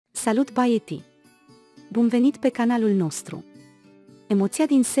Salut băieții! Bun venit pe canalul nostru! Emoția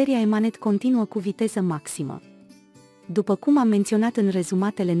din seria EMANET continuă cu viteză maximă. După cum am menționat în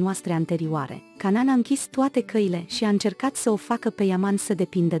rezumatele noastre anterioare, Canan a închis toate căile și a încercat să o facă pe Yaman să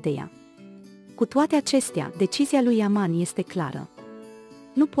depindă de ea. Cu toate acestea, decizia lui Yaman este clară.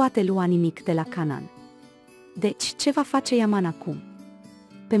 Nu poate lua nimic de la Canan. Deci, ce va face Yaman acum?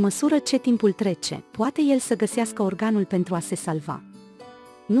 Pe măsură ce timpul trece, poate el să găsească organul pentru a se salva.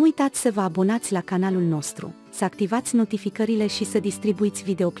 Nu uitați să vă abonați la canalul nostru, să activați notificările și să distribuiți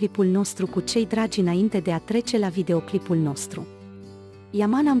videoclipul nostru cu cei dragi înainte de a trece la videoclipul nostru.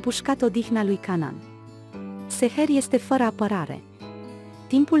 Yaman a împușcat odihna lui Canan. Seher este fără apărare.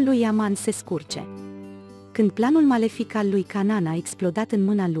 Timpul lui Yaman se scurge. Când planul malefic al lui Canan a explodat în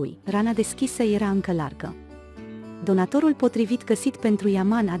mâna lui, rana deschisă era încă largă. Donatorul potrivit găsit pentru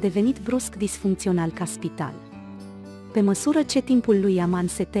Yaman a devenit brusc disfuncțional ca spital. Pe măsură ce timpul lui Yaman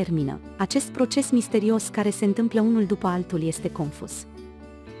se termină, acest proces misterios care se întâmplă unul după altul este confuz.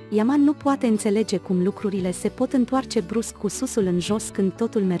 Yaman nu poate înțelege cum lucrurile se pot întoarce brusc cu susul în jos când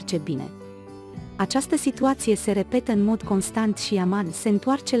totul merge bine. Această situație se repetă în mod constant și Yaman se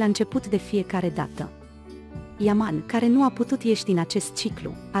întoarce la început de fiecare dată. Yaman, care nu a putut ieși din acest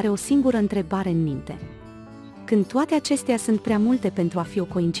ciclu, are o singură întrebare în minte. Când toate acestea sunt prea multe pentru a fi o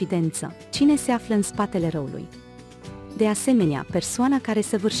coincidență, cine se află în spatele răului? De asemenea, persoana care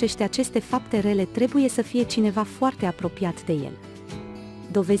săvârșește aceste fapte rele trebuie să fie cineva foarte apropiat de el.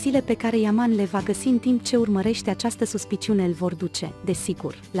 Dovezile pe care Yaman le va găsi în timp ce urmărește această suspiciune îl vor duce,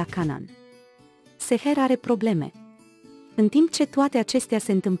 desigur, la Canan. Seher are probleme. În timp ce toate acestea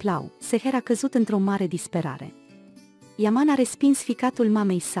se întâmplau, Seher a căzut într-o mare disperare. Yaman a respins ficatul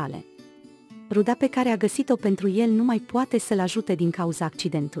mamei sale. Ruda pe care a găsit-o pentru el nu mai poate să-l ajute din cauza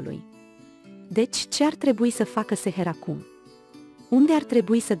accidentului. Deci, ce ar trebui să facă Seher acum? Unde ar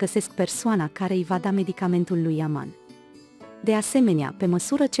trebui să găsesc persoana care îi va da medicamentul lui Yaman? De asemenea, pe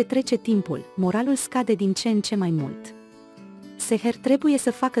măsură ce trece timpul, moralul scade din ce în ce mai mult. Seher trebuie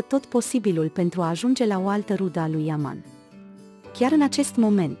să facă tot posibilul pentru a ajunge la o altă rudă a lui Yaman. Chiar în acest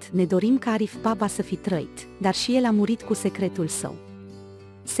moment, ne dorim ca Arif Baba să fi trăit, dar și el a murit cu secretul său.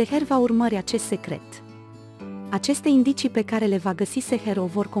 Seher va urmări acest secret. Aceste indicii pe care le va găsi Seher o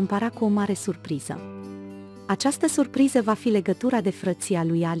vor compara cu o mare surpriză. Această surpriză va fi legătura de frăție a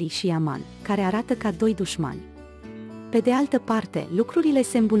lui Ali și Yaman, care arată ca doi dușmani. Pe de altă parte, lucrurile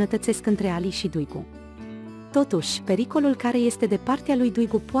se îmbunătățesc între Ali și Duigu. Totuși, pericolul care este de partea lui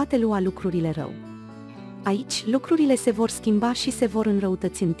Duigu poate lua lucrurile rău. Aici, lucrurile se vor schimba și se vor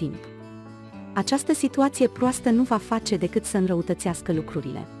înrăutăți în timp. Această situație proastă nu va face decât să înrăutățească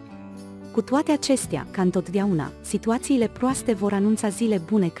lucrurile. Cu toate acestea, ca întotdeauna, situațiile proaste vor anunța zile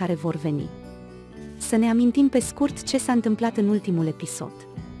bune care vor veni. Să ne amintim pe scurt ce s-a întâmplat în ultimul episod.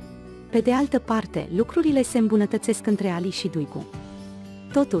 Pe de altă parte, lucrurile se îmbunătățesc între Ali și Duigu.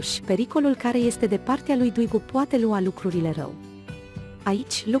 Totuși, pericolul care este de partea lui Duigu poate lua lucrurile rău.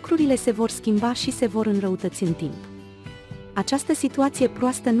 Aici, lucrurile se vor schimba și se vor înrăutăți în timp. Această situație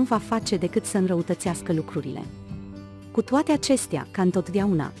proastă nu va face decât să înrăutățească lucrurile. Cu toate acestea, ca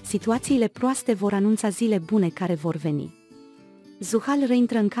întotdeauna, situațiile proaste vor anunța zile bune care vor veni. Zuhal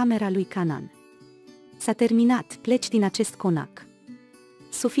reintră în camera lui Canan. S-a terminat, pleci din acest conac.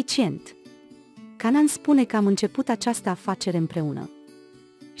 Suficient. Canan spune că am început această afacere împreună.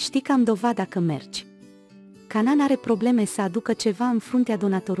 Știi că am dovada că mergi. Canan are probleme să aducă ceva în fruntea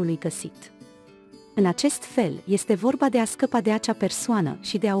donatorului găsit. În acest fel, este vorba de a scăpa de acea persoană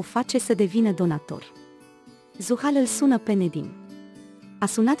și de a o face să devină donator. Zuhal îl sună pe Nedim. A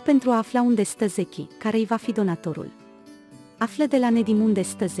sunat pentru a afla unde stă Zeki, care îi va fi donatorul. Află de la Nedim unde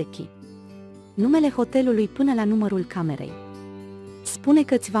stă Zeki. Numele hotelului până la numărul camerei. Spune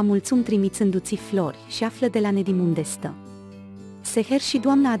că îți va mulțumi trimițându-ți flori și află de la Nedim unde stă. Seher și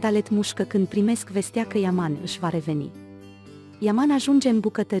doamna Adalet mușcă când primesc vestea că Yaman își va reveni. Yaman ajunge în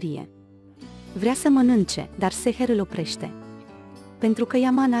bucătărie. Vrea să mănânce, dar Seher îl oprește. Pentru că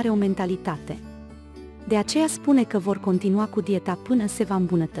Yaman are o mentalitate. De aceea spune că vor continua cu dieta până se va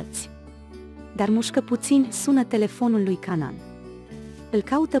îmbunătăți. Dar mușcă puțin, sună telefonul lui Canan. Îl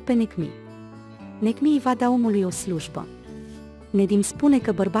caută pe Necmi. Necmi îi va da omului o slujbă. Nedim spune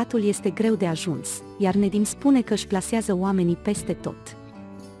că bărbatul este greu de ajuns, iar Nedim spune că își plasează oamenii peste tot.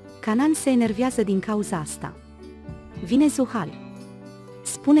 Canan se enervează din cauza asta. Vine Zuhal.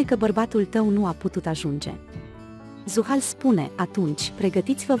 Spune că bărbatul tău nu a putut ajunge. Zuhal spune, atunci,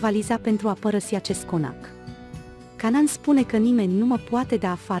 pregătiți-vă valiza pentru a părăsi acest conac. Canan spune că nimeni nu mă poate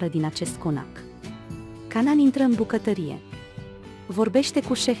da afară din acest conac. Canan intră în bucătărie. Vorbește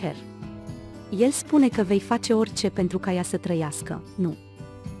cu Seher. El spune că vei face orice pentru ca ea să trăiască, nu?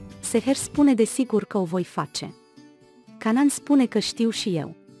 Seher spune desigur că o voi face. Canan spune că știu și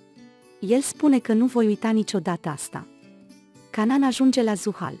eu. El spune că nu voi uita niciodată asta. Canan ajunge la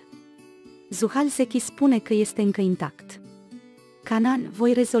Zuhal. Zuhal Zeki spune că este încă intact. Canan,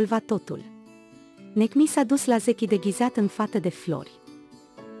 voi rezolva totul. Necmi s-a dus la Zeki deghizat în fată de flori.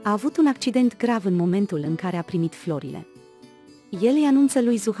 A avut un accident grav în momentul în care a primit florile. El îi anunță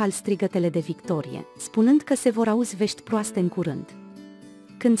lui Zuhal strigătele de victorie, spunând că se vor auzi vești proaste în curând.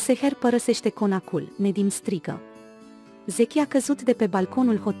 Când Seher părăsește conacul, Nedim strigă. Zeki a căzut de pe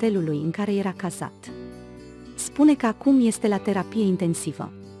balconul hotelului în care era cazat. Spune că acum este la terapie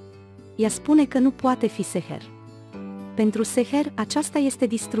intensivă. Ea spune că nu poate fi Seher. Pentru Seher, aceasta este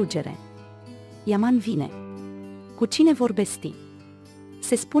distrugere. Yaman vine. Cu cine vorbesti?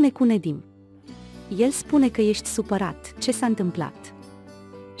 Se spune cu Nedim. El spune că ești supărat, ce s-a întâmplat?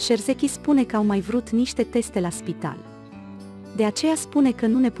 Sherzeki spune că au mai vrut niște teste la spital. De aceea spune că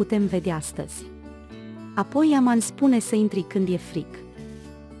nu ne putem vedea astăzi. Apoi Yaman spune să intri când e frig.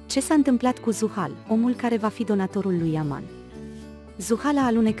 Ce s-a întâmplat cu Zuhal, omul care va fi donatorul lui Yaman? Zuhal a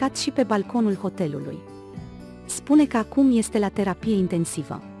alunecat și pe balconul hotelului. Spune că acum este la terapie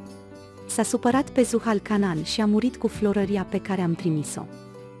intensivă. S-a supărat pe Zuhal Canan și a murit cu florăria pe care am trimis-o.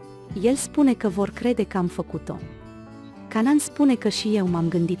 El spune că vor crede că am făcut-o. Canan spune că și eu m-am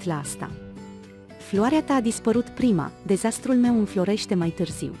gândit la asta. Floarea ta a dispărut prima, dezastrul meu înflorește mai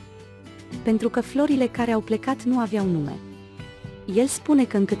târziu. Pentru că florile care au plecat nu aveau nume. El spune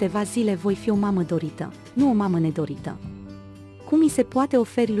că în câteva zile voi fi o mamă dorită, nu o mamă nedorită. Cum îi se poate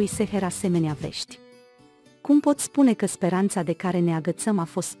oferi lui Seher asemenea vești? Cum pot spune că speranța de care ne agățăm a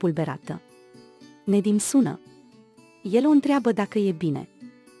fost spulberată? Nedim sună. El o întreabă dacă e bine.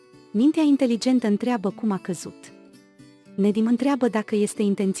 Mintea inteligentă întreabă cum a căzut. Nedim întreabă dacă este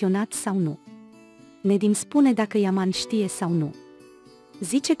intenționat sau nu. Nedim spune dacă Yaman știe sau nu.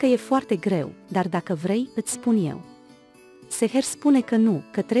 Zice că e foarte greu, dar dacă vrei, îți spun eu. Seher spune că nu,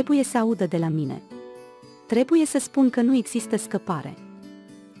 că trebuie să audă de la mine. Trebuie să spun că nu există scăpare.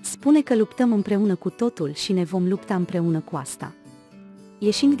 Spune că luptăm împreună cu totul și ne vom lupta împreună cu asta.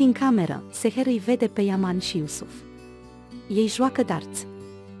 Ieșind din cameră, Seher îi vede pe Yaman și Yusuf. Ei joacă darți.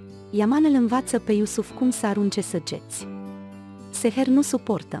 Yaman îl învață pe Yusuf cum să arunce săgeți. Seher nu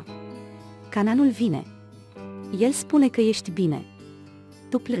suportă. Cananul vine. El spune că ești bine.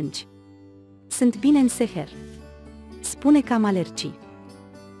 Tu plângi. Sunt bine în Seher. Spune că am alergii.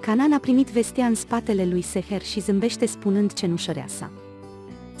 Canan a primit vestea în spatele lui Seher și zâmbește spunând cenușăreasa.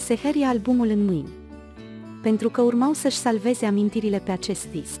 Seher ia albumul în mâini. Pentru că urmau să-și salveze amintirile pe acest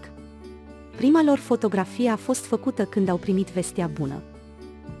disc. Prima lor fotografie a fost făcută când au primit vestea bună.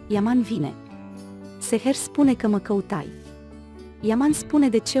 Yaman vine. Seher spune că mă căutai. Yaman spune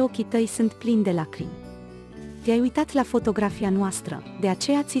de ce ochii tăi sunt plini de lacrimi. Te-ai uitat la fotografia noastră, de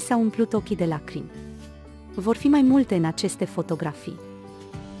aceea ți s-au umplut ochii de lacrimi. Vor fi mai multe în aceste fotografii.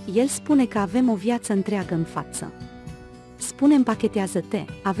 El spune că avem o viață întreagă în față. Spune împachetează-te,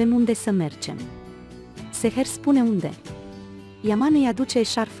 avem unde să mergem. Seher spune unde. Yaman îi aduce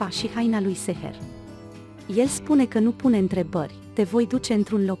eșarfa și haina lui Seher. El spune că nu pune întrebări, te voi duce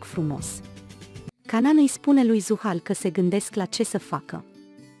într-un loc frumos. Canan îi spune lui Zuhal că se gândesc la ce să facă.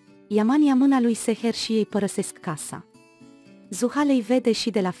 Yaman ia mâna lui Seher și ei părăsesc casa. Zuhal îi vede și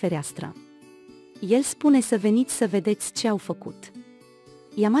de la fereastră. El spune să veniți să vedeți ce au făcut.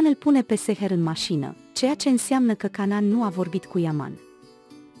 Yaman îl pune pe Seher în mașină, ceea ce înseamnă că Canan nu a vorbit cu Yaman.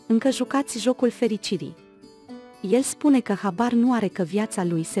 Încă jucați jocul fericirii. El spune că habar nu are că viața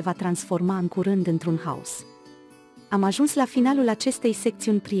lui se va transforma în curând într-un haos. Am ajuns la finalul acestei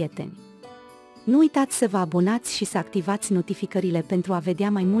secțiuni, prieteni. Nu uitați să vă abonați și să activați notificările pentru a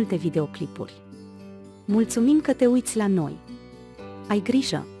vedea mai multe videoclipuri. Mulțumim că te uiți la noi. Ai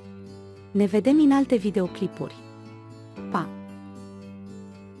grijă! Ne vedem în alte videoclipuri.